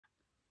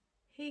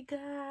Hey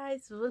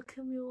guys,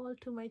 welcome you all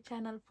to my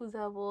channel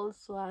Puja Ball.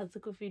 So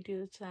आजको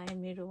video चाहिँ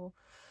मेरो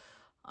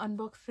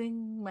unboxing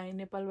my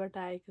नेपालबाट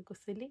आएको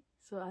कोसेली.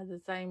 सो आज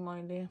चाहिँ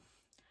मैले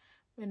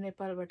मेरो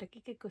नेपालबाट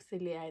के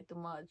कोसेली आयो त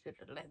म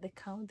हजुरहरूलाई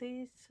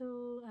देखाउँदैछु.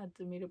 आज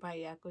मेरो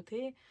भाइ आएको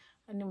थिए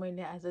अनि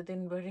मैले आज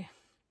दिनभरि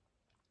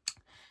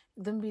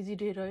एकदम बिजी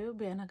डे रह्यो.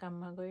 बिहान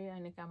काममा गएँ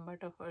अनि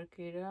कामबाट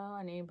फर्केर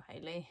अनि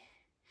भाइलाई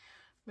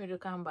मेरो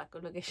काम भएको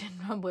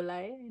लोकेसनमा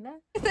बोलाए हैन.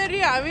 त्यसरी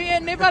हामी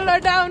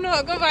नेपालबाट आउनु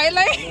भएको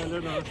भाइलाई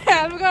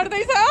हेल्प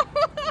गर्दैछ.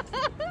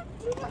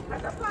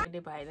 मैले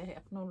भाइलाई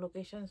आफ्नो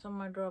लोकेसनसम्म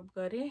ड्रप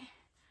गरेँ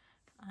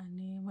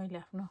अनि मैले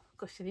आफ्नो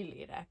कसरी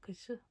लिएर आएको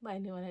छु.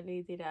 भाइले मलाई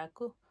ल्याइदिएर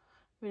आएको,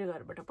 मेरो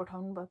घरबाट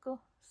पठाउनु भएको.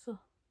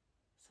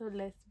 So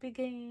let's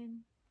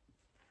begin.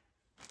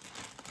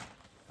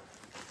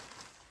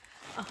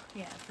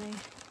 यहाँ चाहिँ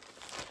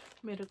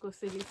मेरो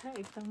कोसेली छ,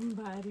 एकदम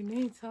भारी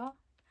नै छ.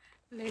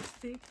 लेट्स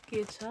सी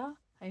के छ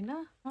हैन.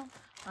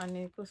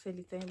 अनि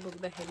कोसेली चाहिँ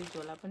बोक्दाखेरि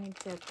झोला पनि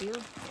च्यातियो,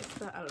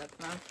 यस्तो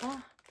हालतमा छ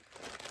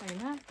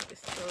हैन.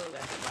 यस्तो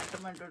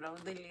बाटोमा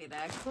डोराउँदै लिएर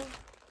आएको.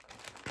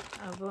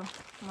 अब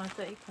म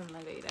चाहिँ खोल्न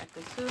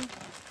गइरहेको छु.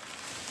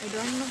 आई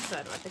डोन्ट नो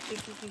घरबाट के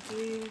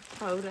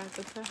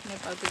खुवाइरहेको छ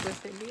नेपालको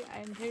कोसेली.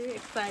 आई एम भेरी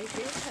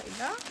एक्साइटेड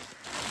हैन.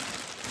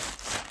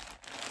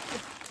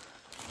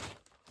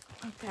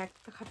 प्याक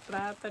त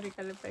खतरा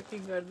तरिकाले प्याकिङ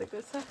गरिदिएको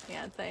छ.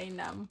 यहाँ चाहिँ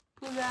नाम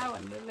पूजा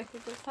भनेर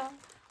लेखेको छ,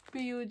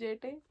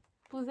 PUJA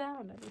पूजा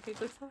भनेर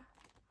लेखेको छ.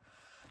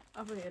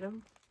 अब हेरौँ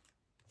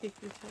के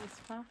छ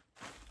यसमा.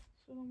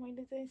 सो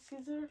मैले चाहिँ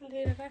सिजर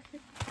लिएर राखेँ,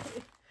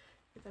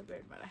 यता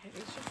बेडमा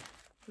राखेको छु.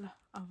 ल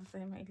अब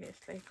चाहिँ मैले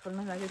यसलाई खोल्न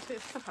लागेको छु.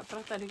 यस्तो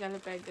खतरा तरिकाले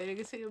प्याक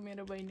गरेको छु. यो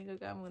मेरो बहिनीको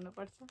काम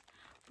हुनुपर्छ.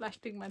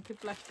 प्लास्टिकमाथि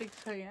प्लास्टिक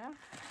छ यहाँ.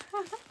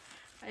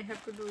 I have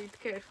to do it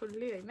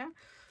carefully हैन.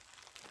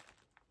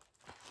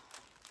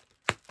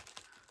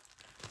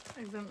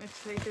 एकदम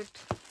एक्साइटेड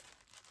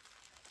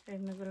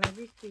हेर्नको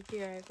लागि के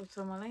आएको छ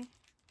मलाई.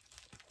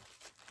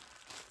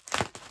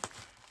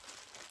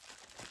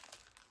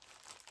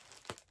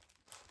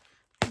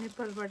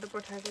 नेपालबाट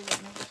पठाएको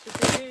भनेपछि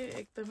चाहिँ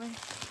एकदमै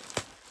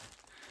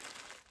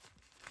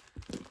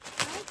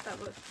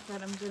अब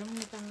गरम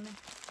निकाल्ने.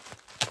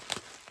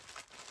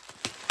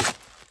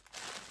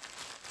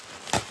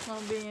 म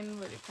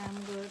बिहानभरि काम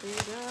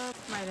गरेर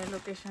मैले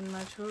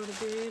लोकेसनमा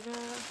छोडिदिएर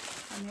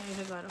अनि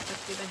अहिले घर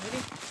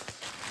फर्किँदाखेरि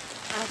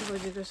 8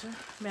 बजेको छ.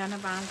 बिहान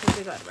 5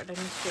 बजे घरबाट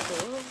निस्केको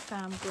हो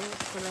कामको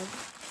लागि.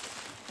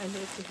 अहिले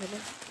यतिखेर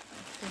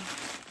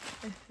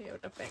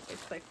एउटा प्याकेज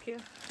सकियो.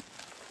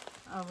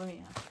 अब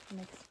यहाँ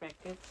next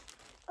package.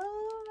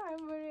 I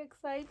am very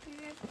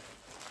excited.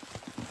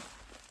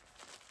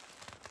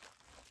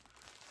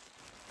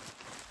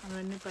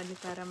 हाम्रो नेपाली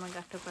पारामा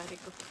गाँठो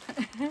पारेको.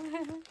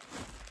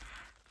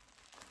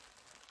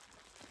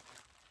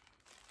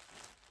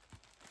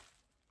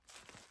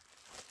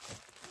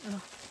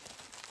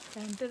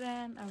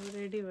 टेन्टरान अब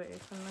रेडी भयो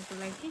खोल्नको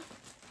लागि.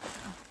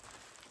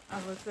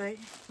 अब चाहिँ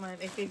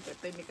मैले एक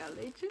गर्दै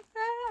निकाल्दैछु.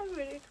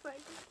 Very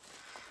excited.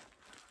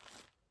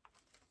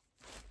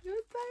 यो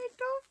चाहिँ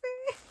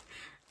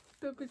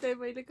टोपी चाहिँ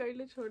मैले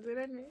कहिले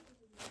छोड्दैन नि,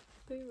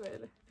 त्यही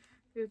भएर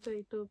यो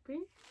चाहिँ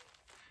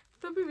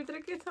टोपीभित्र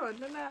के छ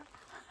भन्नु न.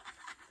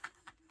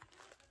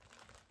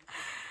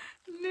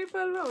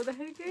 नेपालमा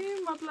हुँदाखेरि केही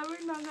मतलबै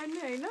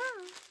नगर्ने हैन.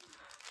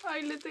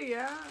 अहिले त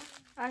यहाँ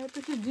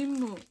आएपछि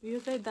जिम्मु. यो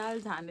चाहिँ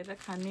दाल झानेर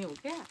खाने हो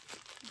क्या.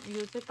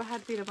 यो चाहिँ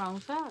पहाडतिर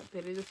पाउँछ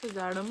धेरै जस्तो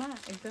जाडोमा,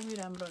 एकदमै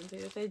राम्रो हुन्छ.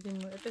 यो चाहिँ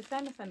जिम्मु एउटा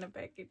सानो सानो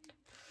प्याकेट.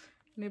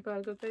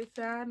 नेपालको चाहिँ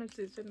सानो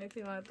चिज चाहिँ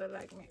नेथि महत्त्व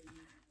लाग्ने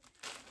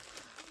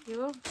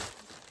यो.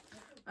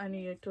 अनि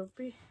यो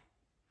टोपी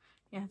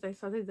यहाँ चाहिँ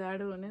सधैँ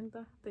जाडो हुने नि त,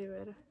 त्यही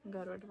भएर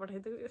घरबाट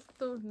पठाइदिएको.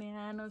 यस्तो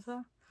न्यानो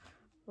छ.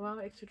 वाउ,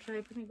 एकचोटि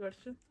ट्राई पनि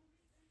गर्छु.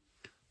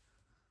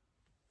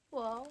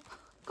 वाउ,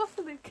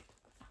 कस्तो देख्यो,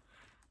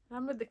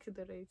 राम्रो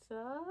देखिँदो रहेछ.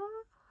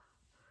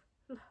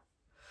 ल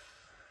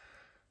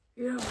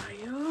यो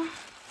भयो.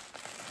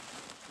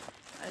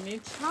 अनि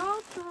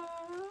छाता.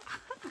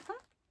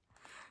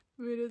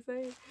 मेरो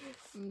चाहिँ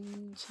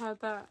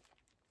छाता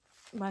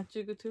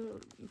भाँचिएको थियो,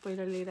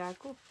 पहिला लिएर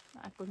आएको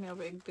नि अब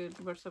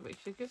 1-1.5 वर्ष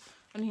भइसक्यो.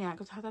 अनि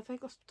यहाँको छाता चाहिँ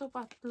कस्तो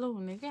पातलो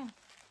हुने क्या.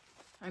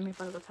 अनि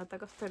नेपालको छाता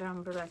कस्तो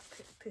राम्रो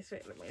लाग्थ्यो.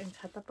 त्यसैले मैले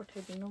छाता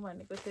पठाइदिनु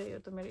भनेको थिएँ. यो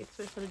त मेरो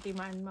स्पेसल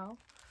डिमान्डमा हो.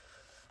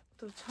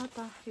 त्यो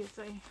छाता यो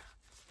चाहिँ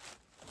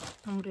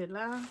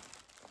अम्ब्रेला.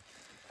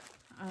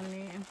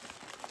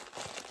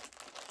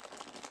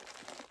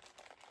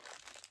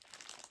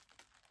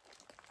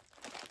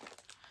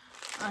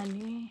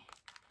 अनि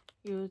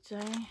यो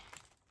चाहिँ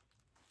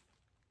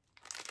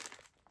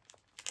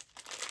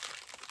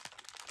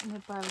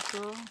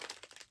नेपालको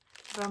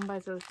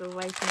रम्बाजलको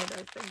व्हाइट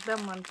नुडल्स एकदम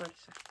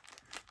मनपर्छ.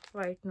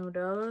 White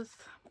noodles.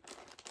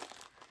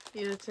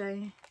 यो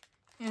चाहिँ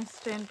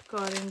इन्स्टेन्ट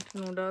करेन्ट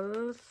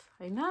नुडल्स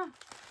हैन.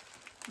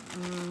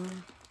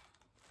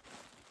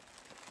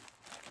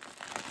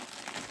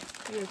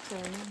 यो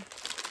चाहिँ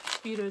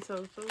पिरो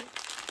सौसौ,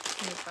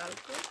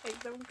 नेपालको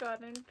एकदम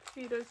करेन्ट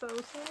पिरो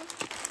सौसौ.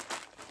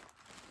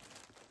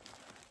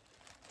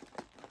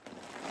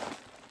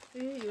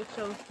 यो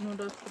चाउ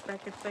नुडल्सको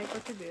प्याकेट चाहिँ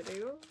कति धेरै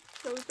हो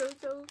चाउ चाउ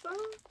चाउ चाउ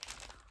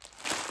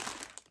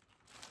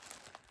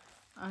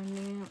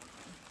अनि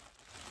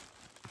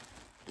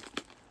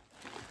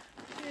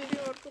फेरि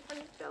अर्को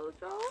पनि चाउ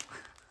चाउ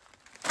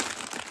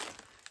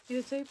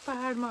यो चाहिँ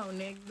पहाडमा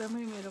हुने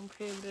एकदमै मेरो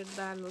फेभरेट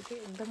दाल हो कि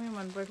एकदमै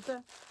मनपर्छ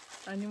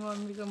अनि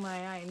मम्मीको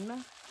माया हैन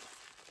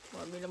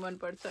मम्मीले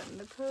मनपर्छ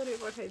भने थोरै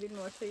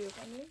पठाइदिनु पर्छ यो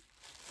पनि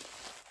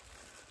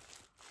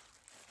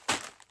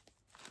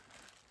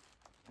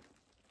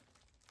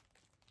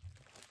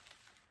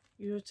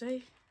यो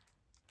चाहिँ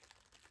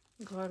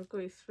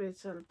घरको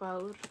स्पेशल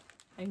पाउर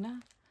हैन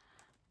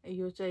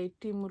यो चाहिँ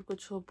टिमुरको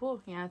छोप हो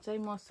यहाँ चाहिँ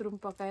मसरुम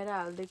पकाएर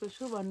हाल्दिएको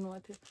छु भन्नुभएको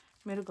थियो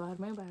मेरो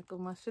घरमै भएको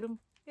मसरुम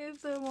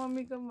यसो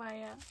मम्मीको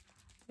माया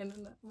हेर्नु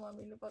न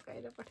मम्मीले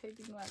पकाएर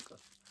पठाइदिनु भएको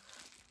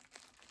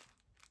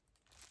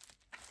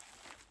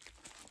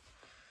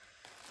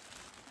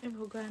ए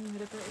भगवान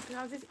मेरो त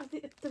अझै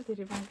यत्रो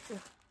धेरै बाँकी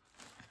छ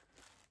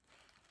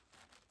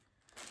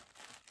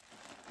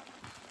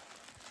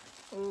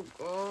Oh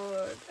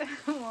God,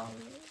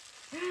 mommy.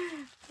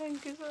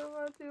 Thank you so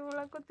much. यो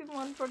मलाई कति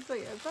मन पर्छ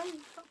हेर्छ नि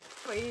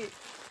सबै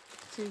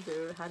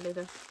चिजहरू हालेर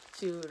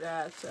चिउरा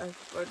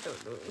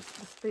चटपटहरू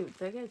त्यस्तै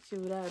हुन्छ क्या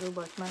चिउराहरू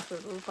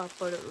भटमासहरू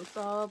पापडहरू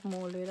सब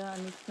मोलेर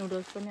अनि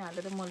नुडल्स पनि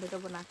हालेर मोलेर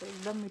बनाएको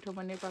एकदम मिठो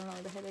म नेपालमा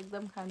हुँदाखेरि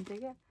एकदम खान्थेँ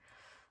क्या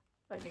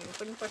अनि यो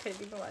पनि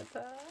पठाइदिनु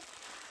भएको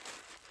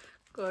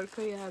छ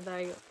घरको याद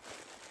आयो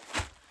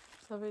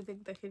सबै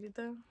देख्दाखेरि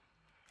त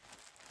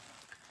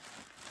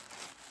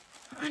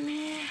अनि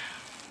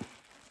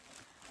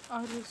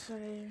अरू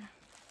चाहिँ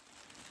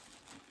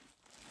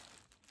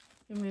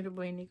यो मेरो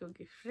बहिनीको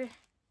गिफ्ट रे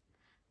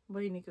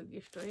बहिनीको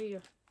गिफ्ट हो है यो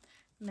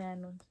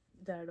न्यानो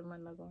जाडोमा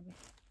लगाउने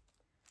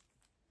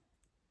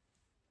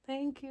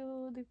thank you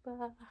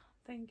Dipa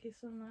thank you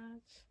so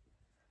much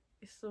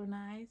it's so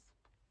nice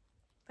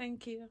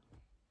thank you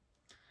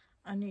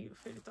अनि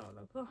फेरि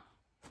तलको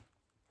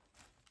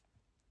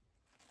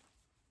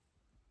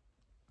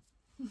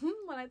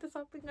मलाई त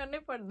सपिङ गर्नै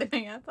पर्दैन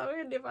यहाँ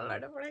सबै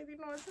नेपालबाट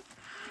पठाइदिनुपर्छ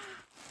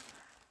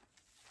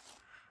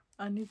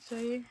अनि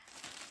चाहिँ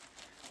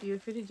यो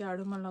फेरि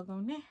जाडोमा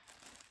लगाउने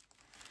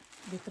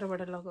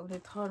भित्रबाट लगाउने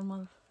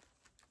थर्मल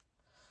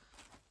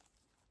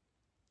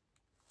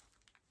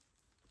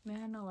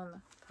न्यानोवाला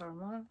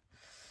थर्मल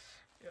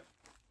यो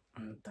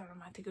तर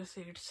माथिको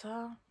सेट छ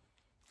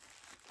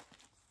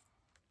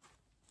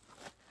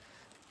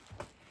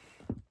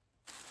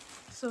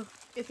सो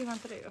यति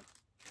मात्रै हो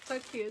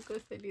सकिएको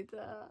फेरि त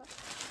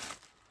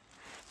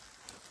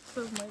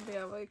सो मैले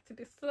अब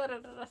एकचोटि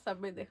स्वरेर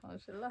सबै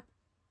देखाउँछु ल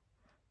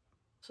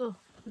सो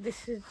दिस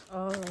इज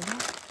अल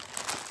होइन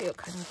यो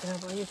खानेकुरा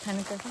भयो यो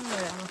खानेकुरा पनि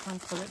मेरो आमासँग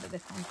खोलेर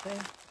देखाउँछु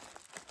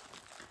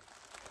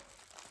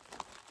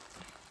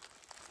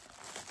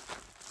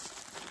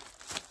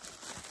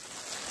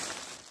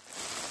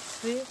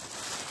है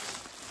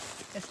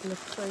यसले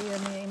सही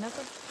अनि होइन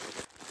त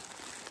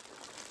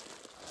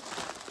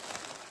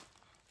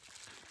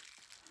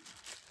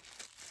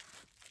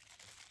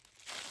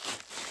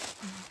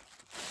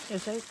यो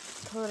चाहिँ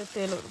थोरै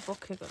तेलहरू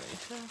पोखेको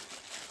रहेछ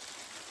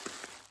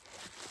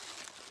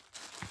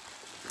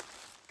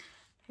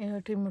यो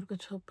टिमुरको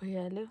छोप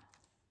भइहाल्यो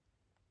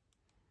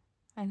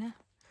होइन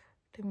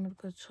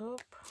टिमुरको छोप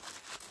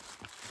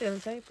तेल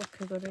चाहिँ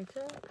पोखेको रहेछ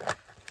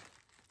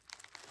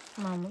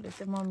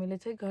मम्मीले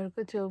चाहिँ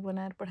घरको च्याउ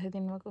बनाएर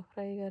पठाइदिनु भएको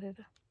फ्राई गरेर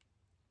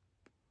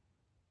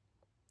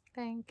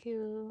थ्याङ्क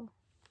यू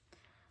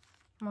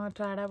म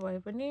टाढा भए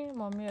पनि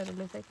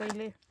मम्मीहरूले चाहिँ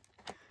कहिले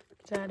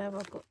टाढा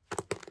भएको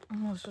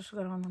महसुस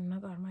गराउनुहुन्न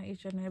घरमा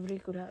इच एन्ड एभ्री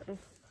कुराहरू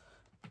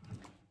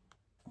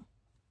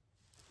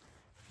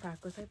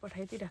भएको चाहिँ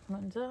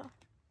पठाइदिइराख्नुहुन्छ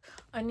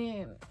अनि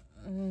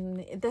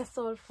द्याट्स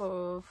अल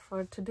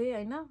फर टुडे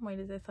होइन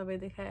मैले चाहिँ सबै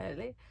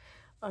देखाइहालेँ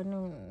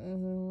अनि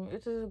यो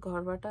चाहिँ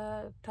घरबाट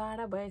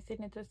टाढा भएपछि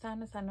नि त्यो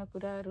सानो सानो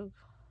कुराहरू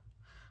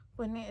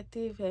पनि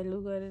यति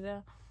भ्यालु गरेर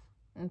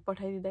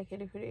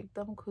पठाइदिँदाखेरि फेरि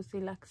एकदम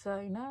खुसी लाग्छ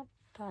होइन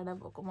टाढा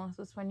भएको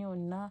महसुस पनि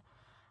हुन्न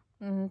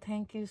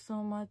थ्याङ्क यू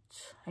सो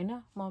मच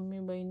होइन मम्मी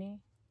बहिनी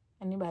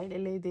अनि भाइले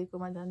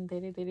ल्याइदिएकोमा झन्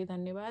धेरै धेरै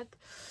धन्यवाद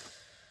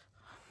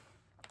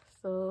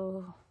so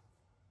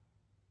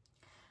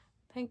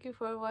thank you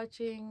for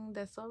watching.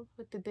 That's all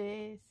for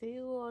today. See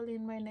you all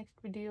in my next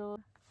video.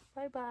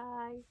 Bye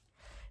bye.